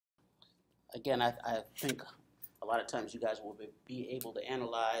Again, I think a lot of times you guys will be able to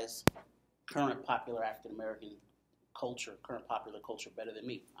analyze current popular African American culture, current popular culture better than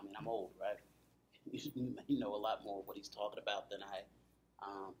me. I mean, I'm old, right? You know a lot more of what he's talking about than I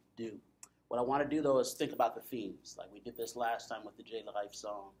do. What I want to do though is think about the themes. Like we did this last time with the J Life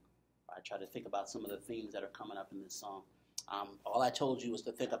song. I try to think about some of the themes that are coming up in this song. All I told you was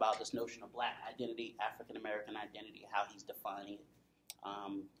to think about this notion of black identity, African American identity, how he's defining it.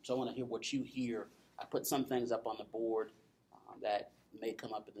 So I want to hear what you hear. I put some things up on the board that may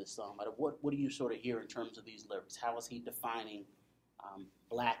come up in this song. But what do you sort of hear in terms of these lyrics? How is he defining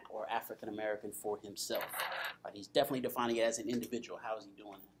black or African American for himself? Right? He's definitely defining it as an individual. How is he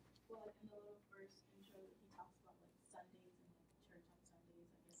doing that? Well, in the little first intro, he talks about like Sundays and like church on Sundays.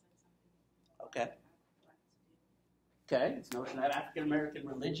 I guess that's something that Okay. black to do. Okay, this notion that African American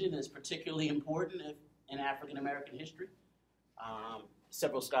religion is particularly important in African American history.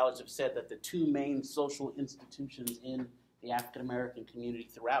 Several scholars have said that the two main social institutions in the African American community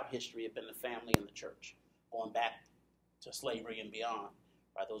throughout history have been the family and the church, going back to slavery and beyond.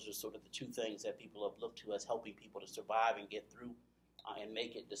 Right, those are sort of the two things that people have looked to as helping people to survive and get through and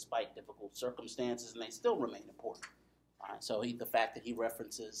make it despite difficult circumstances, and they still remain important. So the fact that he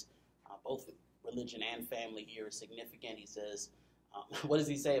references both religion and family here is significant. He says, what does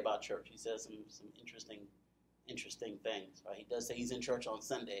he say about church? He says some interesting things. Right? He does say he's in church on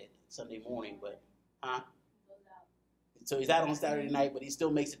Sunday morning, but so he's out on Saturday night, but he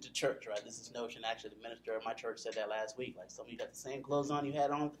still makes it to church, right? This is notion, actually, the minister of my church said that last week. Like, some of you got the same clothes on you had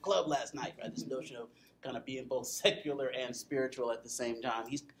on at the club last night, right? This notion of kind of being both secular and spiritual at the same time.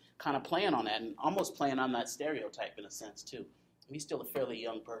 He's kind of playing on that and almost playing on that stereotype in a sense, too. He's still a fairly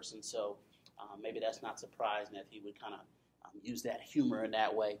young person, so maybe that's not surprising that he would kind of use that humor in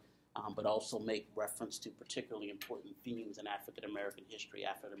that way, but also make reference to particularly important themes in African American history,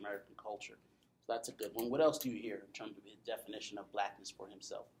 African American culture. So that's a good one. What else do you hear in terms of his definition of blackness for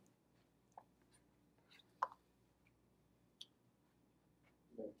himself?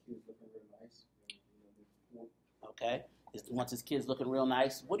 Kids looking real nice. Okay. He wants his kids looking real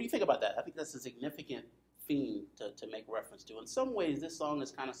nice. What do you think about that? I think that's a significant theme to make reference to. In some ways, this song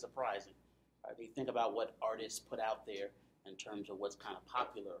is kind of surprising. Right? If you think about what artists put out there in terms of what's kind of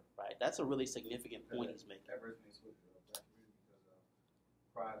popular, right? That's a really significant point he's making. That resonates with the black community because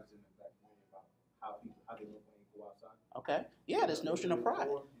pride is in the black community about how they look when you go outside. Okay. Yeah, this notion of pride.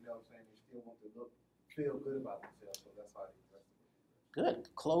 You know what I'm saying? They still want to feel good about themselves, so that's how they dress.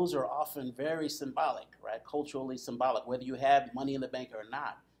 Good. Clothes are often very symbolic, right? Culturally symbolic, whether you have money in the bank or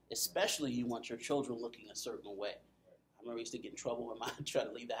not. Especially you want your children looking a certain way. I remember I used to get in trouble when I tried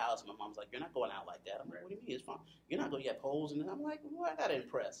to leave the house, and my mom's like, "You're not going out like that." I'm like, "What do you mean? It's fine. You're not going to get holes in it." I'm like, "Well, I got to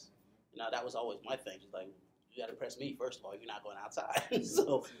impress." You know, that was always my thing. She's like, "You got to impress me, first of all. You're not going outside."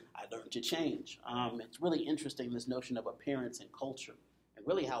 So I learned to change. It's really interesting, this notion of appearance and culture, and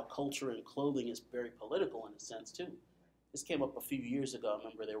really how culture and clothing is very political in a sense, too. This came up a few years ago. I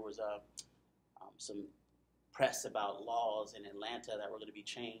remember there was some press about laws in Atlanta that were going to be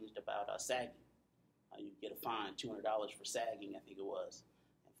changed about sagging. You get a fine, $200 for sagging, I think it was.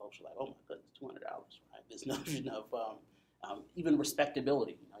 And folks were like, "Oh my goodness, $200, right?" This notion of even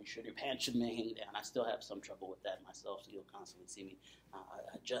respectability. You know, your pants should hang down. I still have some trouble with that myself, so you'll constantly see me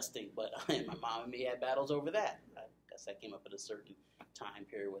adjusting. But my mom and me had battles over that. I guess that came up at a certain time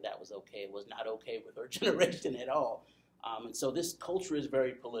period where that was okay. It was not okay with our generation at all. And so this culture is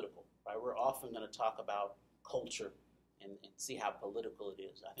very political, right? We're often going to talk about culture and see how political it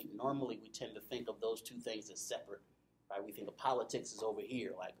is. I think normally we tend to think of those two things as separate, right? We think of politics as over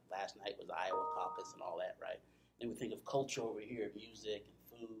here, like last night was Iowa caucus and all that, right? Then we think of culture over here, music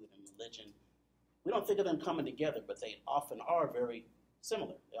and food and religion. We don't think of them coming together, but they often are very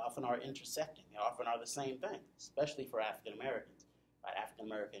similar. They often are intersecting. They often are the same thing, especially for African Americans. Right? African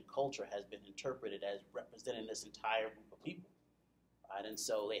American culture has been interpreted as representing this entire group of people. Right? And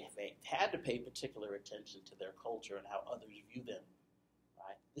so they had to pay particular attention to their culture and how others view them.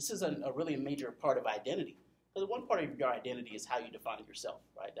 Right? This is a really major part of identity. Because one part of your identity is how you define yourself.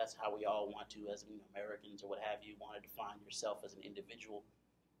 Right? That's how we all want to, as Americans or what have you, want to define yourself as an individual.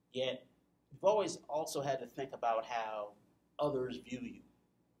 Yet, you've always also had to think about how others view you.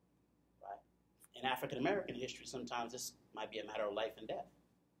 Right? In African American history, sometimes this might be a matter of life and death.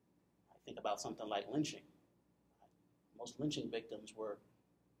 I think about something like lynching. Most lynching victims were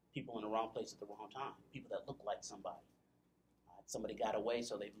people in the wrong place at the wrong time, people that looked like somebody. Somebody got away,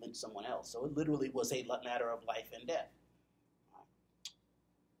 so they lynched someone else. So it literally was a matter of life and death.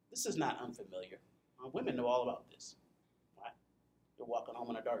 This is not unfamiliar. Women know all about this. Right? You're walking home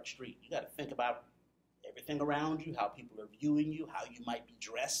on a dark street. You got to think about everything around you, how people are viewing you, how you might be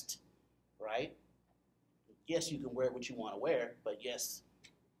dressed. right? Yes, you can wear what you want to wear, but yes,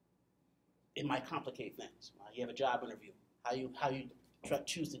 it might complicate things. You have a job interview. How you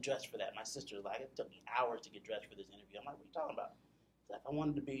choose to dress for that? My sister's like, it took me hours to get dressed for this interview. I'm like, what are you talking about? It's like, I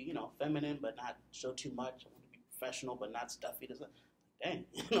wanted to be, feminine, but not show too much. I wanted to be professional, but not stuffy. It's like, dang,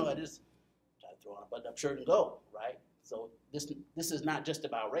 I just try to throw on a button-up shirt and go, right? So this is not just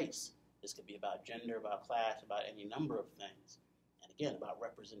about race. This could be about gender, about class, about any number of things. And again, about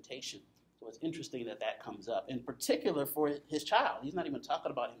representation. So it's interesting that that comes up, in particular for his child. He's not even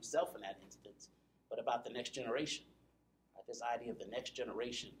talking about himself in that instance, but about the next generation. Right? This idea of the next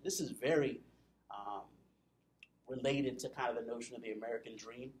generation. This is very related to kind of the notion of the American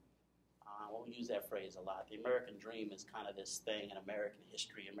dream. We use that phrase a lot. The American dream is kind of this thing in American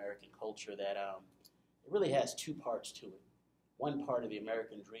history, American culture that it really has two parts to it. One part of the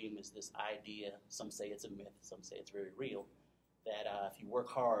American dream is this idea, some say it's a myth, some say it's very real, that if you work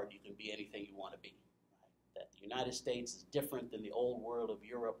hard, you can be anything you want to be. Right? That the United States is different than the old world of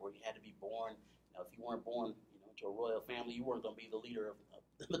Europe where you had to be born. If you weren't born into a royal family, you weren't going to be the leader of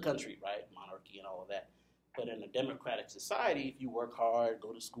the country, right? Monarchy and all of that. But in a democratic society, if you work hard,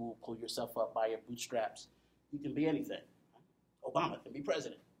 go to school, pull yourself up by your bootstraps, you can be anything. Right? Obama can be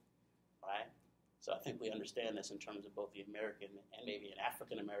president, right? So I think we understand this in terms of both the American and maybe an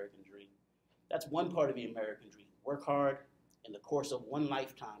African-American dream. That's one part of the American dream. Work hard. In the course of one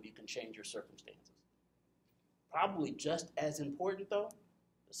lifetime, you can change your circumstances. Probably just as important, though,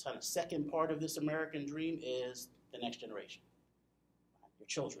 the kind of second part of this American dream is the next generation, right? Your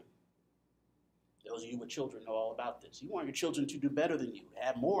children. Those of you with children know all about this. You want your children to do better than you,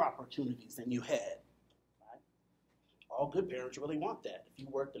 have more opportunities than you had. Right? All good parents really want that. If you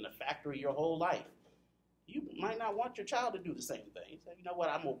worked in a factory your whole life, you might not want your child to do the same thing. So, you know what,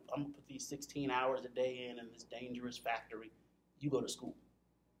 I'm going to put these 16 hours a day in this dangerous factory. You go to school.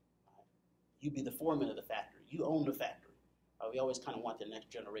 Right? You be the foreman of the factory. You own the factory. We always kind of want the next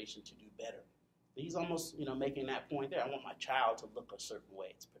generation to do better. But he's almost, making that point there. I want my child to look a certain way.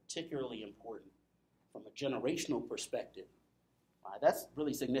 It's particularly important from a generational perspective. That's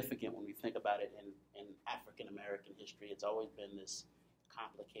really significant when we think about it in African-American history. It's always been this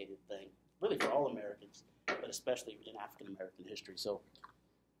complicated thing, really for all Americans, but especially in African-American history. So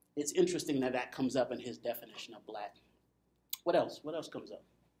it's interesting that that comes up in his definition of black. What else? What else comes up?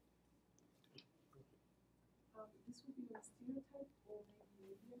 This would be a stereotype or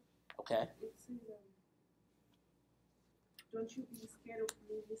maybe media. Okay. It says, don't you be scared of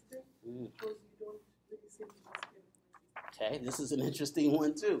being Mister? Because you don't really seem to be scared of my sister. Okay, this is an interesting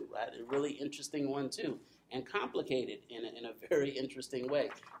one too, right? A really interesting one too, and complicated in a very interesting way.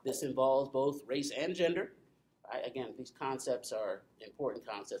 This involves both race and gender. Right? Again, these concepts are important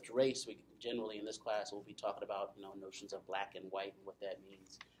concepts. Race, we generally in this class we'll be talking about notions of black and white and what that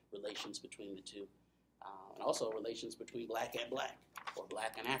means, relations between the two, and also relations between black and black, or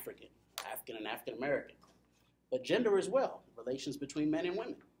black and African, African and African American. But gender as well, relations between men and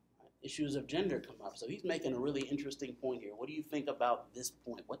women. Issues of gender come up. So he's making a really interesting point here. What do you think about this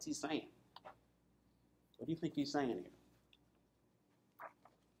point? What's he saying? What do you think he's saying here?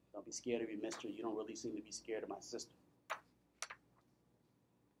 Don't be scared of your mister. You don't really seem to be scared of my sister.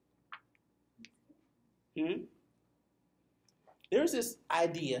 There's this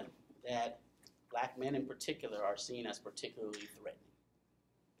idea that black men in particular are seen as particularly threatening.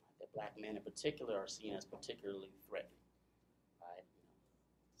 That black men in particular are seen as particularly threatening. Right?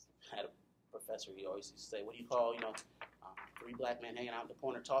 I had a professor, he always used to say, what do you call, 3 black men hanging out in the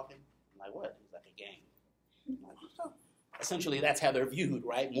corner talking? I'm like, what? He's like, a gang. I'm like, oh. Essentially, that's how they're viewed,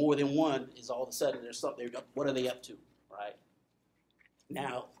 right? More than one is all of a sudden there's something, what are they up to, right?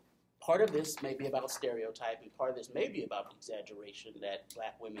 Now, part of this may be about stereotyping, part of this may be about exaggeration, that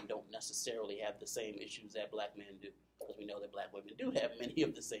black women don't necessarily have the same issues that black men do, because we know that black women do have many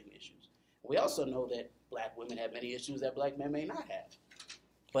of the same issues. We also know that black women have many issues that black men may not have.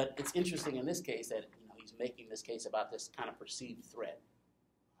 But it's interesting in this case that he's making this case about this kind of perceived threat.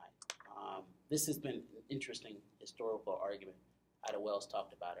 Right? This has been an interesting historical argument. Ida Wells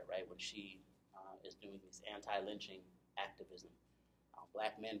talked about it, right, when she is doing this anti-lynching activism.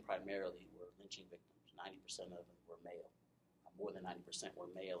 Black men primarily were lynching victims. 90% of them were male. More than 90% were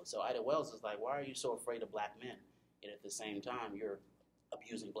male. And so Ida Wells is like, why are you so afraid of black men? And at the same time, you're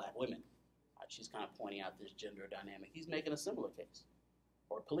abusing black women. She's kind of pointing out this gender dynamic. He's making a similar case.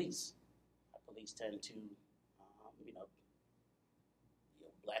 Or police. Police tend to,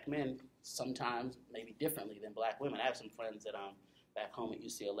 black men sometimes maybe differently than black women. I have some friends that back home at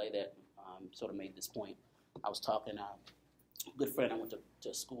UCLA that sort of made this point. I was talking, a good friend I went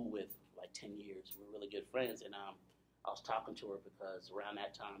to school with for like 10 years. We were really good friends, and I was talking to her because around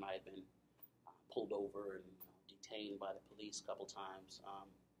that time I had been pulled over and detained by the police a couple times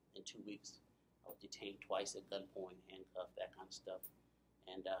in 2 weeks. I was detained twice at gunpoint, handcuffed, that kind of stuff.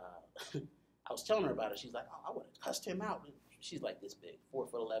 And I was telling her about it. She's like, "Oh, I would have cussed him out." She's like this big,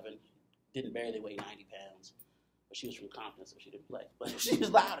 4'11", didn't barely weigh 90 pounds. But she was from Compton, so she didn't play. But she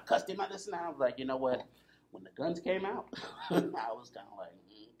was like, "I would have cussed him out, this and that." I was like, you know what? When the guns came out, I was kind of like,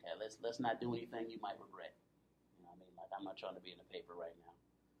 okay, let's not do anything you might regret. You know what I mean? Like, I'm not trying to be in the paper right now.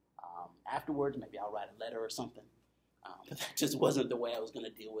 Afterwards, maybe I'll write a letter or something. But that just wasn't the way I was going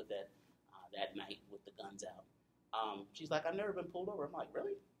to deal with that night with the guns out. She's like, "I've never been pulled over." I'm like,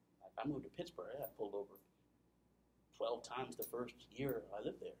 "Really?" Like, I moved to Pittsburgh. I got pulled over 12 times the first year I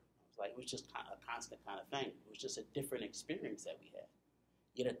lived there. I was like, it was just a constant kind of thing. It was just a different experience that we had.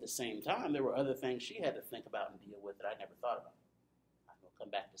 Yet at the same time, there were other things she had to think about and deal with that I never thought about. I'll come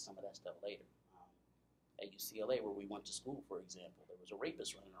back to some of that stuff later. At UCLA, where we went to school, for example, there was a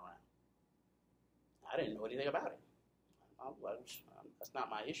rapist running around. I didn't know anything about it. That's not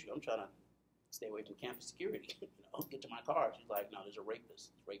my issue. I'm trying to stay away from campus security. Get to my car. She's like, "No, there's a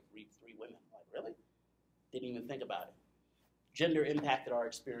rapist. He's raped three women." I'm like, really? Didn't even think about it. Gender impacted our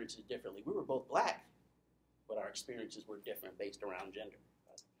experiences differently. We were both black, but our experiences were different based around gender.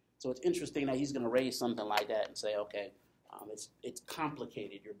 So it's interesting that he's going to raise something like that and say, okay, it's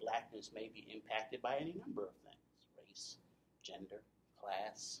complicated. Your blackness may be impacted by any number of things: race, gender,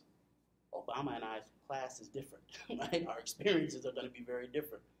 class. Obama and I's class is different, right? Our experiences are going to be very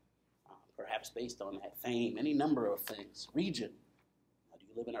different, perhaps based on that fame, any number of things. Region. Do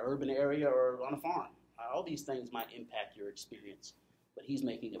you live in an urban area or on a farm? All these things might impact your experience, but he's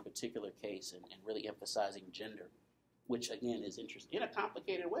making a particular case and really emphasizing gender, which again is interesting in a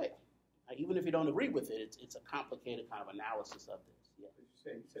complicated way. Even if you don't agree with it, it's a complicated kind of analysis of this. Yeah. You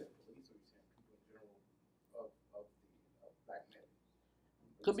said police, or you said people in general of black men?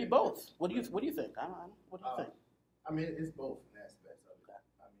 Could be both. What do you think? What do you think? I mean, it's both in aspects of it. Okay.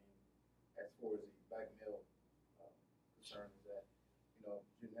 I mean, as far as the black male concern is that,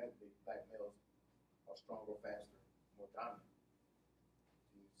 genetically, black males are stronger, faster, more dominant.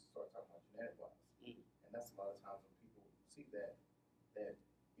 You start talking about genetic wise, and that's a lot of times when people see that then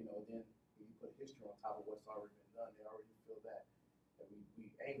when you put history on top of what's already been done, they already feel that we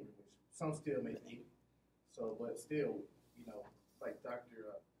angry, which some still may be. So, but still, like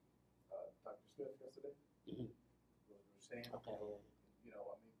Dr. Smith yesterday was saying, okay. I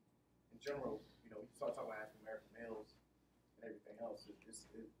mean, in general, you start talking about African American males and everything else.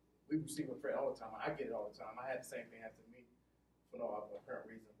 We receive a threat all the time. I get it all the time. I had the same thing happen to me for no apparent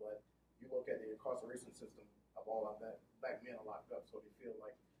reason. But you look at the incarceration system of all of that, black men are locked up, so they feel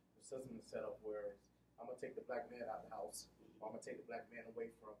like the system is set up where I'm gonna take the black man out of the house, or I'm gonna take the black man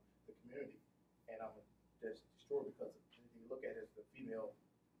away from the community, and I'm gonna just destroy, because you look at it, the female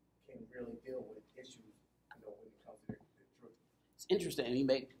can really deal with issues, when it comes to their truth. It's interesting.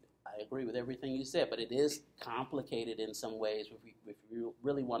 I agree with everything you said, but it is complicated in some ways if you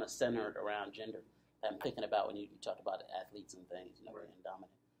really want to center it around gender. I'm thinking about when you talked about athletes and things, right, being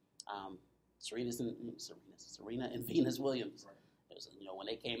dominant. Serena and Venus Williams. Right. When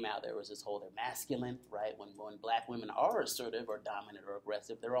they came out, there was this whole, they're masculine, right? When black women are assertive or dominant or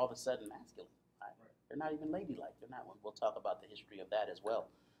aggressive, they're all of a sudden masculine, right? Right. They're not even ladylike. They're not one. We'll talk about the history of that as well,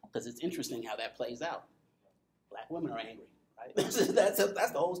 because it's interesting how that plays out. Black women are angry, right? that's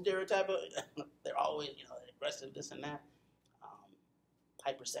the whole stereotype of they're always, aggressive, this and that.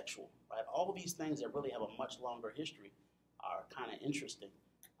 Hypersexual, right? All of these things that really have a much longer history are kind of interesting,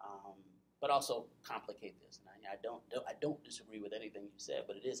 but also complicate this. And I don't disagree with anything you said,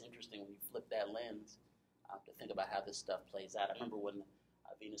 but it is interesting when you flip that lens to think about how this stuff plays out. I remember when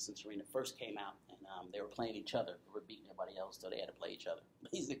Venus and Serena first came out, and they were playing each other. They were beating everybody else, so they had to play each other,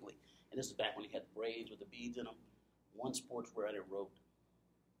 basically. And this was back when they had the braids with the beads in them. One sportswriter wrote,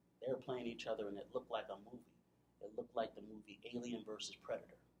 they were playing each other, and it looked like a movie. It looked like the movie Alien versus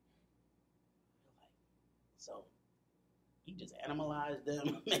Predator. So he just animalized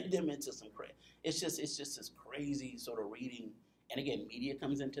them, made them into some crazy. It's just this crazy sort of reading. And again, media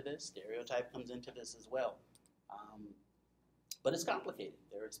comes into this, stereotype comes into this as well. But it's complicated.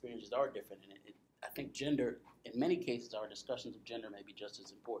 Their experiences are different, and I think gender, in many cases, our discussions of gender may be just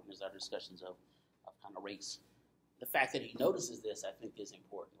as important as our discussions of kind of race. The fact that he notices this, I think, is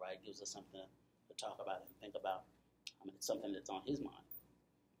important, right? It gives us something to talk about and think about. It's something that's on his mind.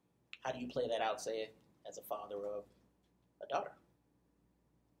 How do you play that out, say, as a father of a daughter?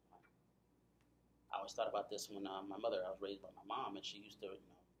 I always thought about this when my mother, I was raised by my mom, and she used to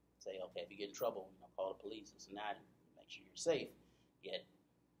say, okay, if you get in trouble, call the police, this and that, and make sure you're safe. Yet,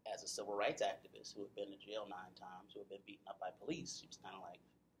 as a civil rights activist who had been to jail 9 times, who had been beaten up by police, she was kind of like,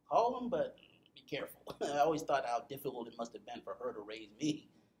 call them, but be careful. I always thought how difficult it must have been for her to raise me.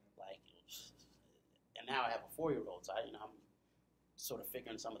 Like, and now I have a 4-year-old, so I'm sort of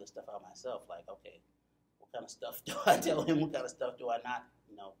figuring some of this stuff out myself. Like, okay, what kind of stuff do I tell him? What kind of stuff do I not,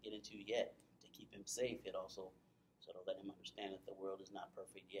 get into yet to keep him safe? Yet also sort of let him understand that the world is not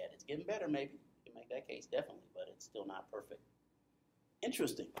perfect yet. It's getting better, maybe. You can make that case, definitely, but it's still not perfect.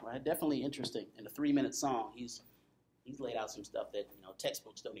 Interesting, right? Definitely interesting. In a 3-minute song, he's laid out some stuff that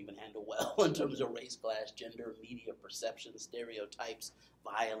textbooks don't even handle well in terms of race, class, gender, media perception, stereotypes,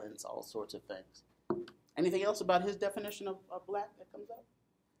 violence, all sorts of things. Anything else about his definition of black that comes up?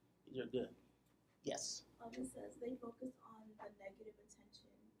 These are good. Yes. It says they focus on the negative attention,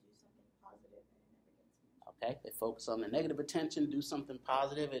 do something positive, and it never gets mentioned. Okay, they focus on the negative attention, do something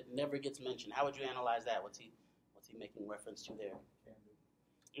positive, it never gets mentioned. How would you analyze that? What's he making reference to there?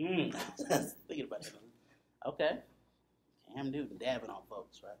 Thinking about it. Okay. Cam Newton dabbing on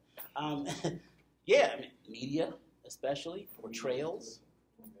folks, right? Yeah, media, especially, portrayals,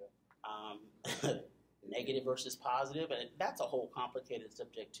 negative versus positive, and that's a whole complicated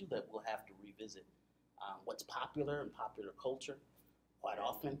subject, too, that we'll have to revisit. What's popular in popular culture, quite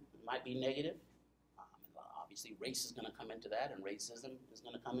often, might be negative. Obviously, race is going to come into that, and racism is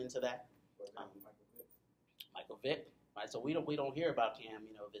going to come into that. Michael Vick, right? So we don't hear about Cam,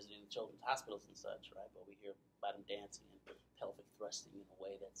 visiting children's hospitals and such, right? But we hear about him dancing and pelvic thrusting in a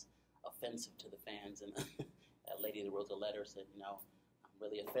way that's offensive to the fans. And that lady that wrote the letter said, I'm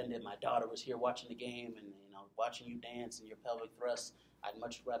really offended. My daughter was here watching the game, and watching you dance and your pelvic thrust. I'd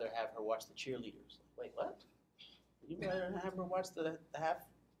much rather have her watch the cheerleaders. Wait, what? You'd rather have her watch the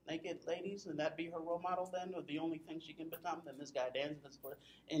half-naked ladies, and that be her role model then, or the only thing she can become than this guy dancing?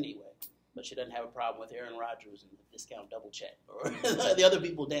 Anyway, but she doesn't have a problem with Aaron Rodgers and the discount double check or the other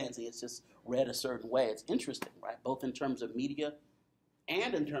people dancing. It's just read a certain way. It's interesting, right? Both in terms of media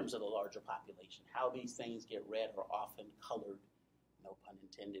and in terms of the larger population. How these things get read are often colored, no pun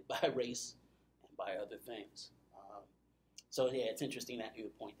intended, by race and by other things. So yeah, it's interesting that you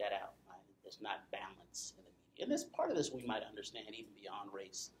would point that out. Right? There's not balance in the media. And this part of this we might understand even beyond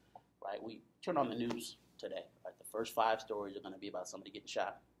race, right? We turn on the news today, right? The first 5 stories are going to be about somebody getting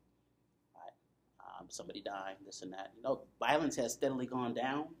shot, right? Somebody dying, this and that. Violence has steadily gone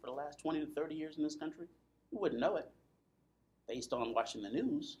down for the last 20 to 30 years in this country. You wouldn't know it based on watching the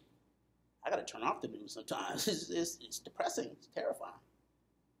news. I got to turn off the news sometimes. It's depressing. It's terrifying.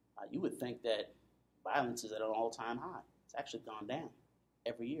 You would think that violence is at an all-time high. It's actually gone down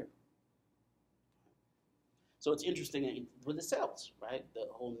every year. So it's interesting with the cells, right? The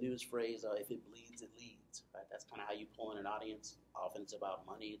whole news phrase, if it bleeds, it leads, right? That's kind of how you pull in an audience. Often it's about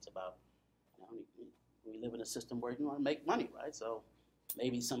money. It's about, we live in a system where you want to make money, right? So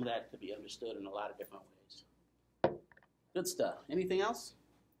maybe some of that could be understood in a lot of different ways. Good stuff. Anything else?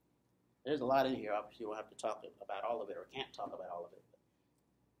 There's a lot in here. Obviously, we'll have to talk about all of it, or can't talk about all of it.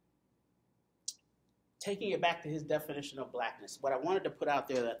 Taking it back to his definition of blackness, what I wanted to put out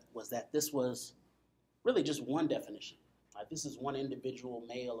there was that this was really just one definition. Right? This is one individual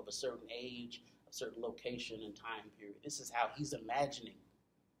male of a certain age, a certain location and time period. This is how he's imagining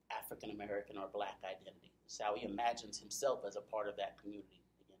African American or black identity. This is how he imagines himself as a part of that community,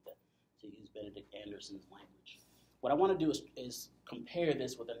 again, to use Benedict Anderson's language. What I want to do is compare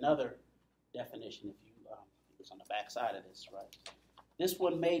this with another definition, if you it's on the back side of this, right? This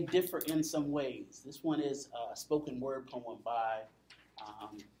one may differ in some ways. This one is a spoken word poem by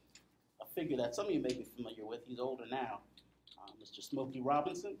a figure that some of you may be familiar with. He's older now, Mr. Smokey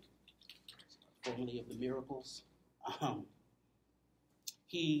Robinson, formerly of the Miracles.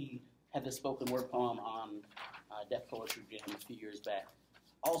 He had this spoken word poem on Def Poetry Jam a few years back,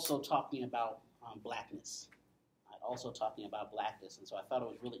 also talking about blackness. And so I thought it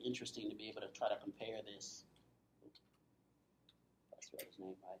was really interesting to be able to try to compare this. His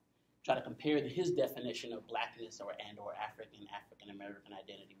name, right? Try to compare his definition of blackness or African American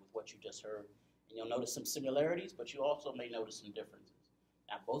identity with what you just heard. And you'll notice some similarities, but you also may notice some differences.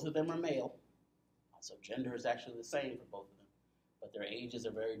 Now, both of them are male, so gender is actually the same for both of them, but their ages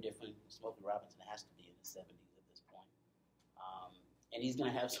are very different. Smokey Robinson has to be in his 70s at this point. And he's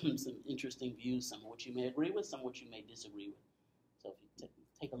going to have some interesting views, some of which you may agree with, some of which you may disagree with. So if you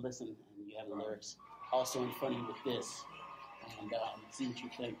take a listen, and you have the lyrics also in front of you with this, and see what you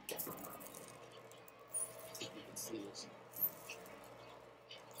think. If you can see this.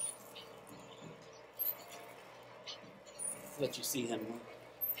 Let you see him.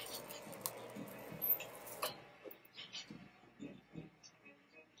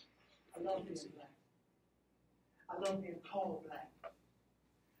 I love being black. I love being called black.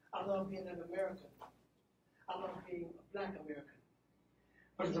 I love being an American. I love being a black American.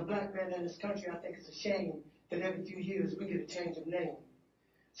 But as a black man in this country, I think it's a shame that every few years we get a change of name.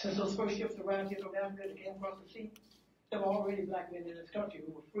 Since those first ships arrived here from Africa that came across the sea, there were already black men in this country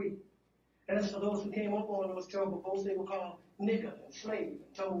who were free. And as for those who came up on those terrible boats, they were called nigger and slave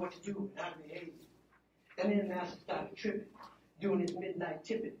and told what to do and how to behave. And then Master started tripping, doing his midnight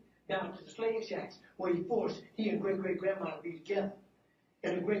tipping down to the slave shacks where he and great-great-grandma to be together.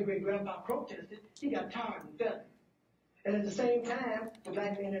 And when great-great-grandpa protested, he got tired and fed. And at the same time, the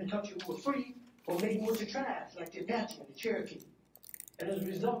black men in the country who were free were making with the tribes like the Apache and the Cherokee. And as a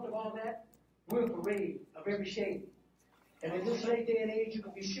result of all that, we're a parade of every shade. And in this late day and age, you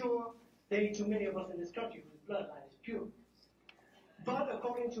can be sure there ain't too many of us in this country whose bloodline is pure. But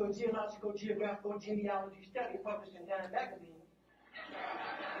according to a geographical genealogy study published in Time magazine,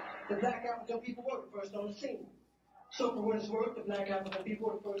 the black African people were the first on the scene. So for what it's worth, the black African people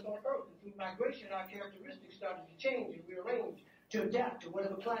were the first on Earth. And through migration, our characteristics started to change and rearrange to adapt to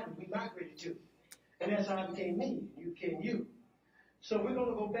whatever climate we migrated to. And that's how I became me, and you became you. So we're going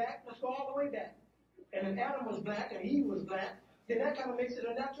to go back. Let's go all the way back. And if Adam was black and Eve was black, then that kind of makes it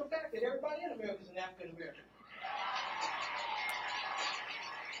a natural fact that everybody in America is an African American.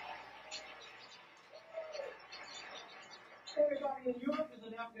 Everybody in Europe is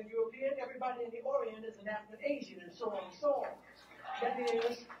an African European. Everybody in the Orient is an African Asian, and so on and so on. That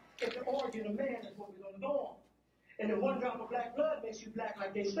is, if the origin of man is what we're going to go on. And if one drop of black blood makes you black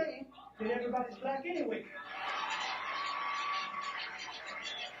like they say, then everybody's black anyway.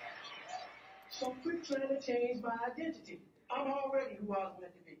 So quit trying to change my identity. I'm already who I was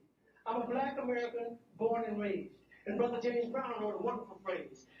meant to be. I'm a black American, born and raised. And Brother James Brown wrote a wonderful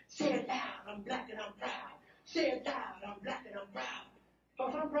phrase. Say it loud, I'm black and I'm proud. Say it loud, I'm black and I'm proud.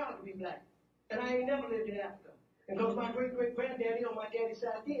 Because I'm proud to be black. And I ain't never lived in Africa. And because my great-great-granddaddy on my daddy's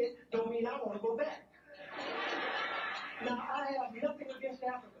side did, don't mean I want to go back. Now, I have nothing against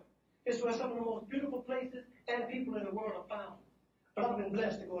Africa. It's where some of the most beautiful places and people in the world are found. But I've been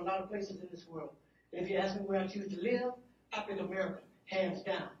blessed to go a lot of places in this world. And if you ask me where I choose to live, I pick America, hands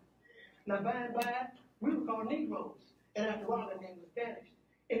down. Now, by and by, we were called Negroes. And after a while, that name was banished.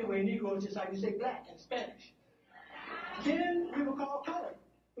 Anyway, Negro is just how you say black in Spanish. Then we were called colored.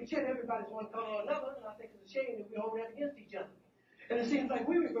 Which yet everybody's one color or another, and I think it's a shame that we hold that against each other. And it seems like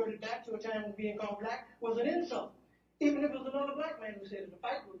we reverted back to a time when being called black was an insult. Even if it was another black man who said that the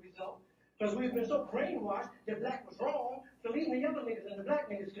fight would result. Because we've been so brainwashed that black was wrong, so even the other niggas and the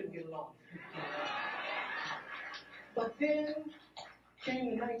black niggas couldn't get along. But then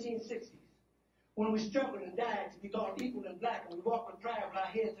came the 1960s, when we struggled and died to be called equal and black, and we walked with pride with our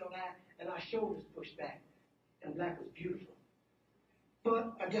heads held high and our shoulders pushed back. And black was beautiful.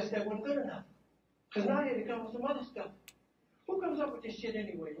 But I guess that wasn't good enough. Because now here they come with some other stuff. Who comes up with this shit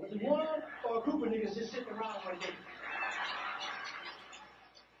anyway? Was it one or a group of niggas just sitting around one day?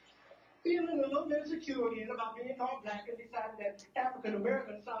 Feeling a little bit insecure again about being called black and decided that African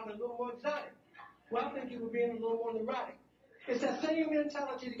American sounded a little more exotic. Well, I think you were being a little more neurotic. It's that same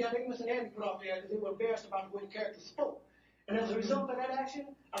mentality that got Amos and Andy put off there because they were embarrassed about the way the characters spoke. And as a result of that action,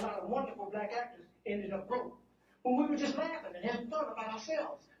 a lot of wonderful black actors ended up broke. When we were just laughing and having fun about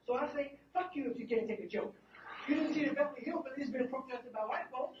ourselves. So I say, fuck you if you can't take a joke. You didn't see the Beverly Hillbillies being protested by white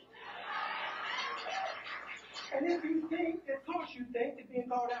folks. And if you think, of course you think, that being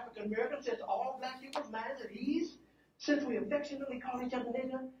called African American sets all black people's minds at ease, since we affectionately call each other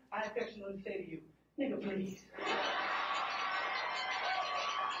nigger, I affectionately say to you, nigga please.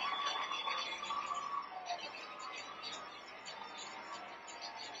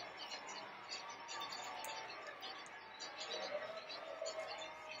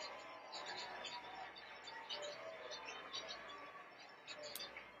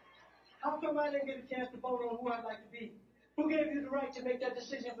 How come I didn't get a chance to vote on who I'd like to be? Who gave you the right to make that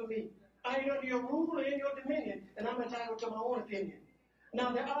decision for me? I ain't under your rule or in your dominion, and I'm entitled to my own opinion.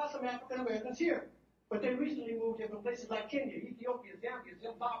 Now, there are some African Americans here, but they recently moved here from places like Kenya, Ethiopia, Zambia,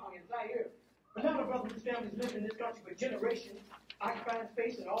 Zimbabwe, and Zaire. But now the brothers and families lived in this country for generations, occupying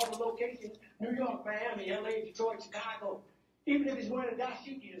space in all the locations, New York, Miami, LA, Detroit, Chicago. Even if he's wearing a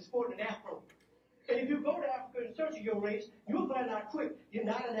dashiki and sporting an afro. And if you go to Africa in search of your race, you'll find out quick you're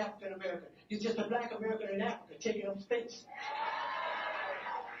not an African American. You're just a black American in Africa taking up space.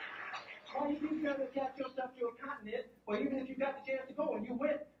 Or you keep trying to attach yourself to a continent, or even if you got the chance to go and you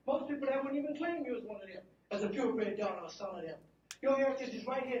went, most people that wouldn't even claim you as one of them, as a purebred daughter or son of them. Your heritage is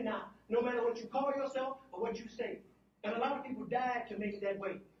right here now, no matter what you call yourself or what you say. And a lot of people died to make it that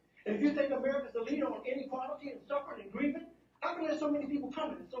way. And if you think America's the leader on inequality and suffering and grieving, how come there's so many people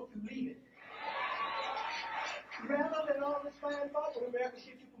coming and so few leaving? Rather than all this fine thought that America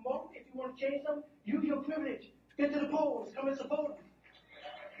should you promote, if you want to change them, use your privilege. Get to the polls, come and support them.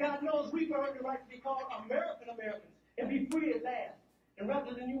 God knows we've earned the right to be called American Americans and be free at last. And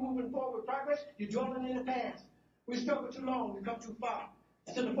rather than you moving forward with progress, you're dwelling in the past. We struggled too long, we've come too far.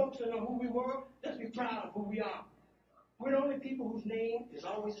 Instead of focusing on who we were, let's be proud of who we are. We're the only people whose name is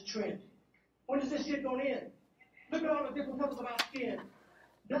always a trend. When is this shit gonna end? Look at all the different colors of our skin.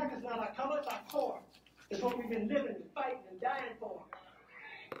 Black is not our color, it's our core. It's what we've been living and fighting and dying for.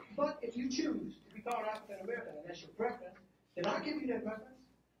 But if you choose to be called African American, and that's your preference, then I'll give you that preference.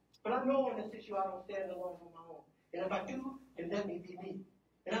 But I know on this issue I don't stand alone on my own. And if I do, then let me be me.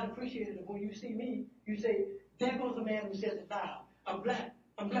 And I'd appreciate it if when you see me, you say, there goes a man who says it loud. I'm black.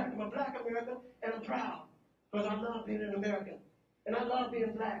 I'm black. I'm a black American, and I'm proud. Because I love being an American. And I love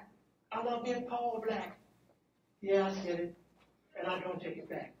being black. I love being called black. Yeah, I said it. And I don't take it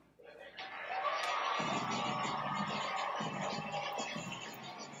back.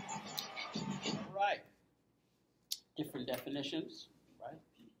 Right. Different definitions, right?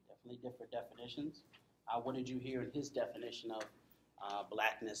 Definitely different definitions. What did you hear in his definition of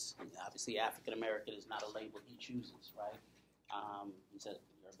blackness? Obviously, African American is not a label he chooses, right? He said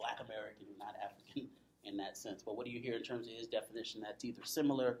you're a black American, you're not African in that sense. But what do you hear in terms of his definition that's either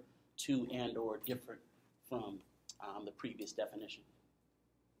similar to and or different from the previous definition?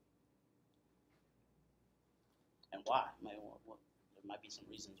 And why? There might be some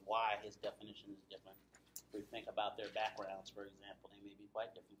reasons why his definition is different. If we think about their backgrounds, for example, they may be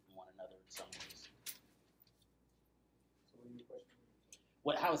quite different from one another in some ways. So what are your questions?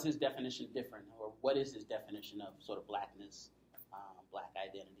 How is his definition different, or what is his definition of sort of blackness, black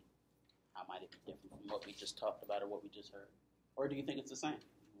identity? How might it be different from what we just talked about or what we just heard? Or do you think it's the same?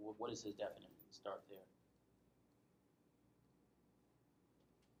 What is his definition? Start there.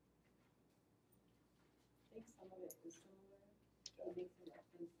 I think some of it is similar. He makes a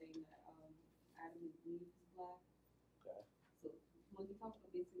reference saying that Adam and Eve is black. Okay. So when he talks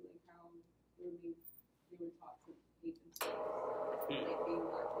about basically like how they were taught to hate themselves, like being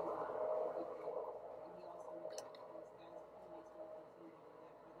black was a good thing. And he also makes reference to that brotherly love first.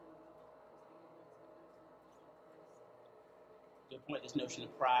 Good point. This notion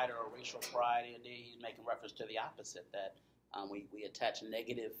of pride or racial pride, he's making reference to the opposite, that we attach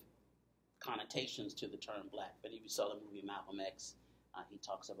negative connotations to the term black. But if you saw the movie Malcolm X, he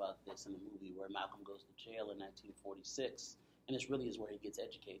talks about this in the movie where Malcolm goes to jail in 1946, and this really is where he gets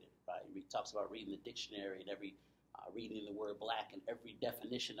educated, right? He talks about reading the dictionary and reading the word black, and every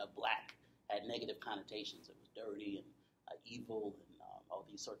definition of black had negative connotations. It was dirty and evil and all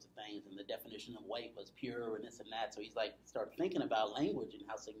these sorts of things, and the definition of white was pure and this and that. So he's like, start thinking about language and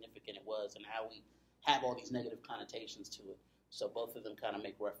how significant it was and how we have all these negative connotations to it. So both of them kind of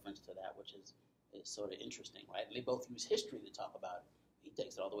make reference to that, which is sort of interesting, right? And they both use history to talk about it. He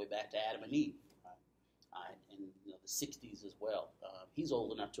takes it all the way back to Adam and Eve, right? And the 60s as well. He's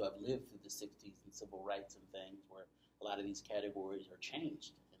old enough to have lived through the 60s and civil rights and things where a lot of these categories are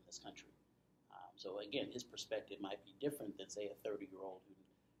changed in this country. So again, his perspective might be different than, say, a 30-year-old who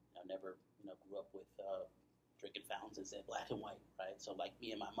never grew up with drinking fountains and said black and white, right? So like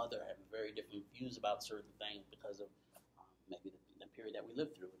me and my mother have very different views about certain things because of maybe the period that we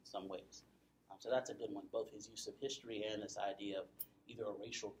lived through in some ways. So that's a good one, both his use of history and this idea of either a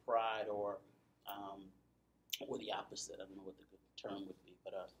racial pride or the opposite. I don't know what the good term would be,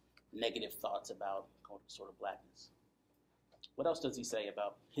 but negative thoughts about sort of blackness. What else does he say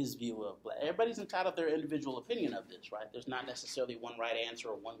about his view of black? Everybody's entitled to their individual opinion of this, right? There's not necessarily one right answer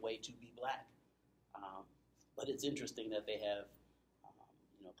or one way to be black. But it's interesting that they have,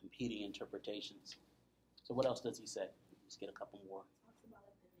 competing interpretations. So what else does he say? Let's get a couple more. Talks about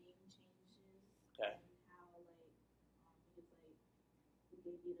like the name changes. Okay. And how like he was like, who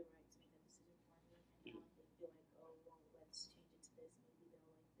gave you the right to make that decision for me? And now they feel like, oh well, let's change it to this. Maybe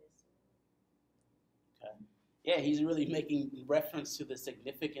they'll like this. Okay. Yeah, he's really making reference to the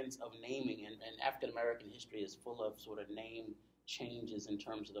significance of naming, and African American history is full of sort of name changes in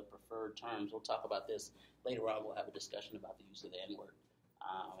terms of the preferred terms. We'll talk about this later on. We'll have a discussion about the use of the N-word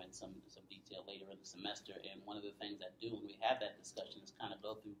in some detail later in the semester. And one of the things I do when we have that discussion is kind of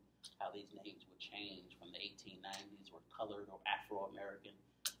go through how these names would change from the 1890s, where colored or Afro-American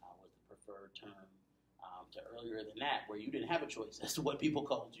was the preferred term, to earlier than that, where you didn't have a choice as to what people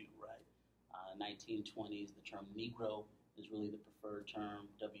called you, right? 1920s, the term Negro is really the preferred term.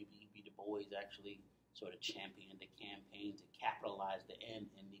 W.E.B. Du Bois actually sort of championed a campaign to capitalize the N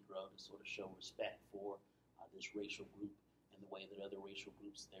in Negro to sort of show respect for this racial group in the way that other racial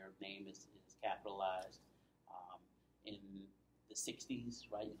groups, their name is capitalized. In the 60s,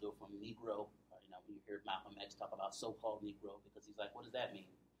 right, you go from Negro, when you hear Malcolm X talk about so-called Negro, because he's like, what does that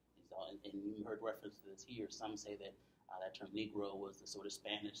mean? And you heard reference to this here. Some say that That term Negro was the sort of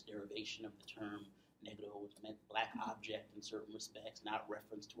Spanish derivation of the term Negro, which meant black object in certain respects, not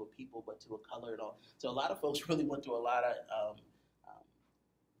reference to a people but to a color at all. So a lot of folks really went through a lot of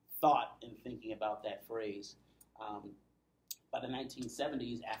thought in thinking about that phrase. By the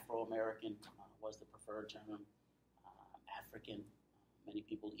 1970s, Afro-American was the preferred term. African, many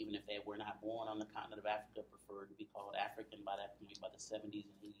people, even if they were not born on the continent of Africa, preferred to be called African by that point, by the 70s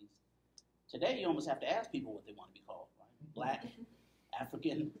and 80s. Today, you almost have to ask people what they want to be called, right? Black,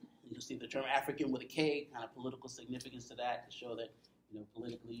 African. You'll see the term African with a K, kind of political significance to that, to show that,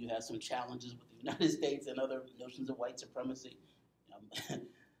 politically you have some challenges with the United States and other notions of white supremacy.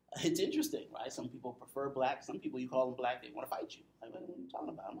 It's interesting, right? Some people prefer black. Some people, you call them black, they want to fight you. Like, what are you talking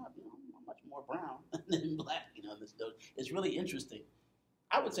about? I'm much more brown than black. It's really interesting.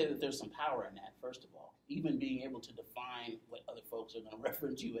 I would say that there's some power in that, first of all. Even being able to define what other folks are going to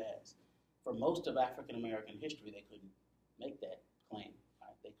reference you as. For most of African American history, they couldn't make that claim.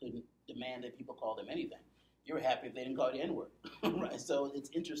 Right? They couldn't demand that people call them anything. You were happy if they didn't call you N-word, right? So it's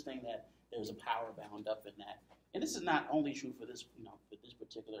interesting that there's a power bound up in that. And this is not only true for this, for this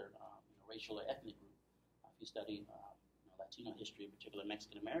particular racial or ethnic group. If you study Latino history, in particular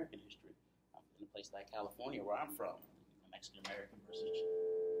Mexican American history, in a place like California, where I'm from, Mexican American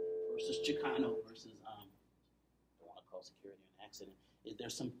versus Chicano versus I don't want to call security an accident.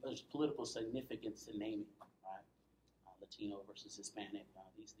 There's political significance to naming, right? Latino versus Hispanic.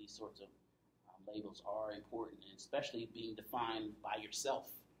 These sorts of labels are important, and especially being defined by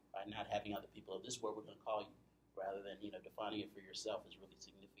yourself, right? Not having other people. This is what we're going to call you, rather than defining it for yourself is really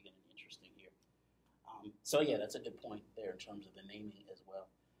significant and interesting here. So yeah, that's a good point there in terms of the naming as well.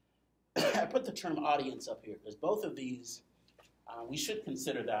 I put the term audience up here because both of these, we should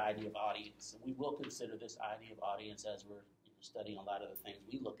consider the idea of audience. And we will consider this idea of audience as we're studying a lot of the things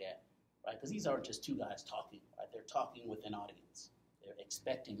we look at, right? Because these aren't just two guys talking, right? They're talking with an audience. They're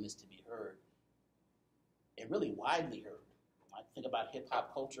expecting this to be heard, and really widely heard. Right? Think about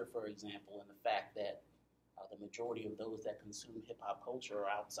hip-hop culture, for example, and the fact that the majority of those that consume hip-hop culture are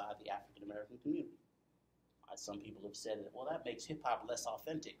outside the African-American community. Some people have said that, well, that makes hip-hop less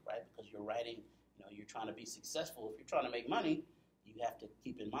authentic, right? Because you're writing, you're trying to be successful. If you're trying to make money, you have to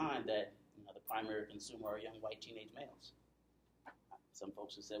keep in mind that the primary consumer are young white teenage males. Some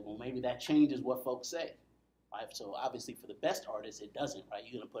folks have said, well, maybe that changes what folks say, right? So obviously for the best artists, it doesn't, right?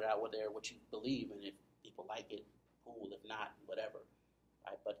 You're going to put out what you believe, and if people like it, cool. If not, whatever,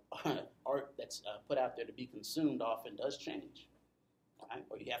 right? But art that's put out there to be consumed often does change, right?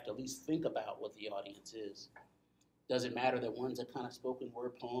 Or you have to at least think about what the audience is. Does it matter that one's a kind of spoken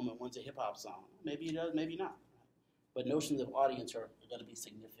word poem and one's a hip hop song? Maybe it does, maybe not. But notions of audience are going to be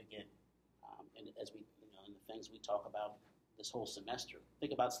significant, and as we, in the things we talk about this whole semester.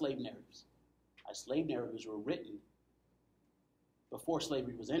 Think about slave narratives. Slave narratives were written before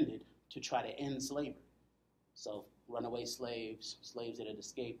slavery was ended to try to end slavery. So runaway slaves, slaves that had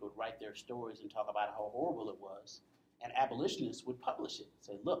escaped would write their stories and talk about how horrible it was. And abolitionists would publish it,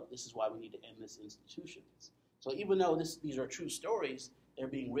 say, look, this is why we need to end this institution. So even though these are true stories, they're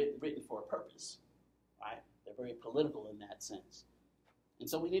being written for a purpose, right? They're very political in that sense. And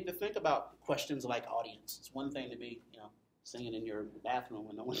so we need to think about questions like audience. It's one thing to be, singing in your bathroom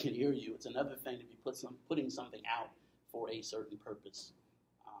when no one can hear you. It's another thing to be putting something out for a certain purpose.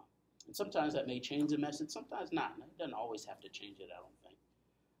 And sometimes that may change the message, sometimes not. It doesn't always have to change it, I don't think.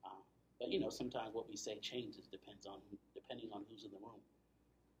 But sometimes what we say changes depending on who's in the room.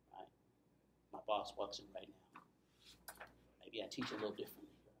 Right? My boss walks in right now. Maybe I teach a little differently.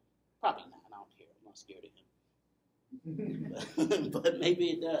 Probably not. I don't care. I'm not scared of him. But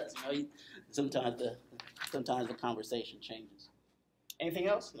maybe it does. Sometimes the conversation changes. Anything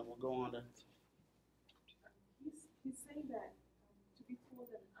else? And then we'll go on to. He's saying that to be called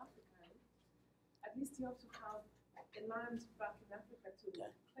an African, at least you have to have a land back in Africa to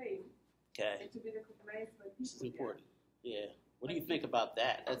claim and to be recognized by people. This is important. Yeah. What do you think about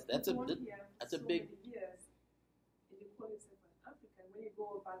that? That's a big. Many years, and you call yourself an African. When you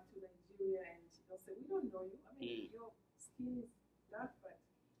go back to Nigeria and they'll say, we don't know you. I mean, your skin is dark, but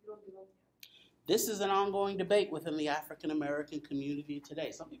you don't belong here. This is an ongoing debate within the African American community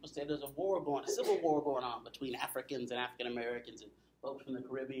today. Some people say there's a civil war going on between Africans and African Americans and folks from the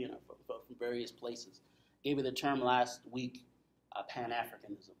Caribbean or from various places. I gave you the term last week,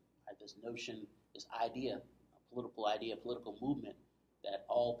 Pan-Africanism. Right? This notion, this idea, political movement that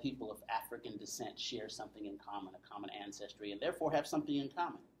all people of African descent share something in common, a common ancestry, and therefore have something in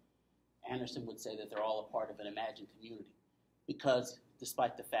common. Anderson would say that they're all a part of an imagined community because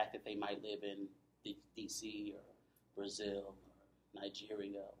despite the fact that they might live in D.C. or Brazil or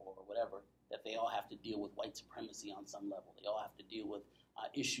Nigeria or whatever, that they all have to deal with white supremacy on some level. They all have to deal with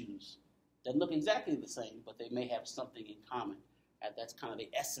issues that look exactly the same, but they may have something in common. That's kind of the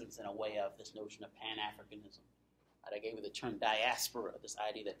essence, in a way, of this notion of Pan-Africanism. I gave you the term diaspora, this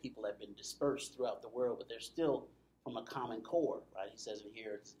idea that people have been dispersed throughout the world, but they're still from a common core, right? He says in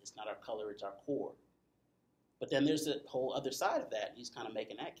here, it's not our color, it's our core. But then there's the whole other side of that. He's kind of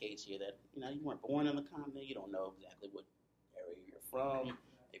making that case here that, you weren't born in the continent, you don't know exactly what area you're from.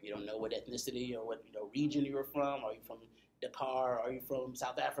 If you don't know what ethnicity or what region you're from, are you from Dakar, are you from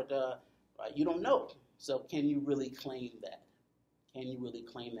South Africa, right? You don't know. So can you really claim that? Can you really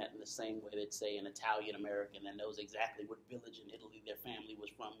claim that in the same way that, say, an Italian American that knows exactly what village in Italy their family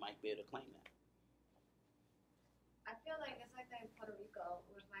was from might be able to claim that? I feel like it's like that in Puerto Rico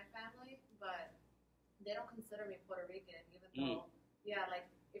with my family, but they don't consider me Puerto Rican, even though, like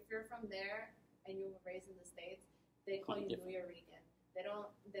if you're from there and you were raised in the States, they call you New Rican. They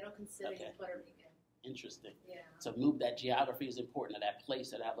don't consider you Puerto Rican. Interesting. Yeah. So that geography is important, that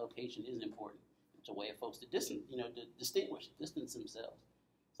place or that location is important. It's a way of folks to distinguish, distance themselves.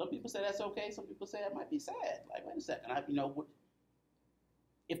 Some people say that's okay. Some people say that might be sad. Like, wait a second,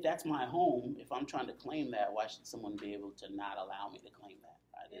 if that's my home, if I'm trying to claim that, why should someone be able to not allow me to claim that?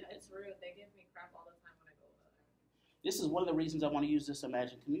 Right? Yeah, it's real. They give me crap all the time when I go over there. This is one of the reasons I want to use this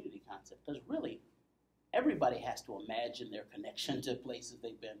imagined community concept, because really, everybody has to imagine their connection to places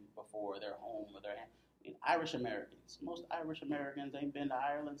they've been before, their home, or Irish Americans. Most Irish Americans ain't been to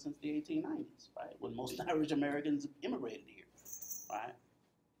Ireland since the 1890s, right? When most Irish Americans immigrated here, right?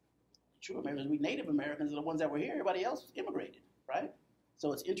 True Americans, we Native Americans are the ones that were here. Everybody else immigrated, right?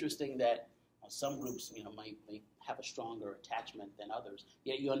 So it's interesting that some groups, might have a stronger attachment than others.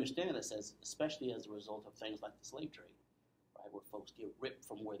 Yet you understand this especially as a result of things like the slave trade, right? Where folks get ripped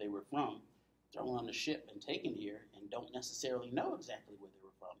from where they were from, thrown on the ship and taken here, and don't necessarily know exactly where they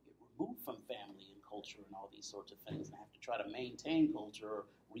were from. Get removed from family and culture and all these sorts of things, and have to try to maintain culture or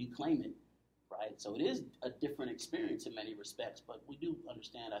reclaim it, right? So it is a different experience in many respects, but we do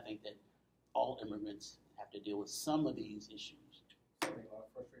understand, I think, that all immigrants have to deal with some of these issues. I think a lot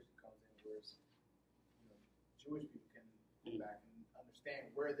of frustration comes in where Jewish people can go back and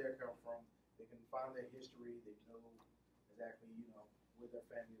understand where they're come from. They can find their history. They know exactly, where their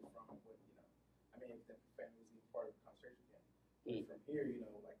family is from. If the family was even part of the concentration camp. But from here,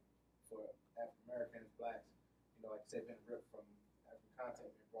 like for African Americans, blacks, like I said, been ripped from African content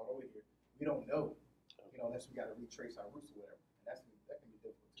and brought over here, we don't know, unless we got to retrace our roots or whatever. And that can be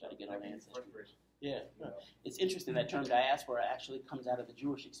difficult. Try to get on ancestry. Yeah. It's interesting that term diaspora actually comes out of the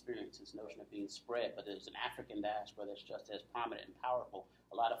Jewish experience, this notion of being spread, but there's an African diaspora that's just as prominent and powerful.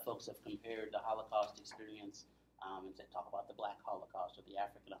 A lot of folks have compared the Holocaust experience and they talk about the Black Holocaust or the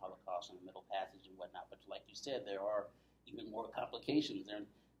African Holocaust and the Middle Passage and whatnot. But like you said, there are even more complications.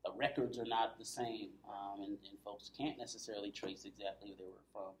 The records are not the same, and folks can't necessarily trace exactly where they were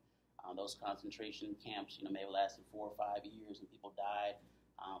from. Those concentration camps, may have lasted 4 or 5 years, and people died.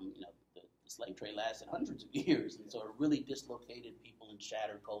 The slave trade lasted hundreds of years, and so it really dislocated people and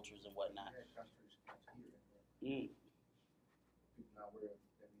shattered cultures and whatnot. People not aware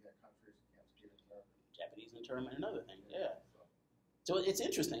that we had concentration camps here in America. Japanese internment and other things, yeah. So it's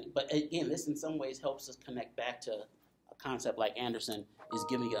interesting, but again, this in some ways helps us connect back to a concept like Anderson is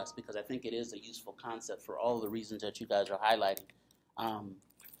giving us, because I think it is a useful concept for all the reasons that you guys are highlighting.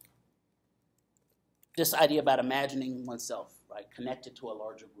 This idea about imagining oneself, right, connected to a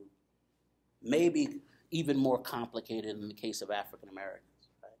larger group, may be even more complicated in the case of African Americans.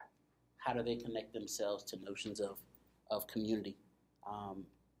 Right? How do they connect themselves to notions of community?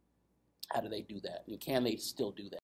 How do they do that? And can they still do that?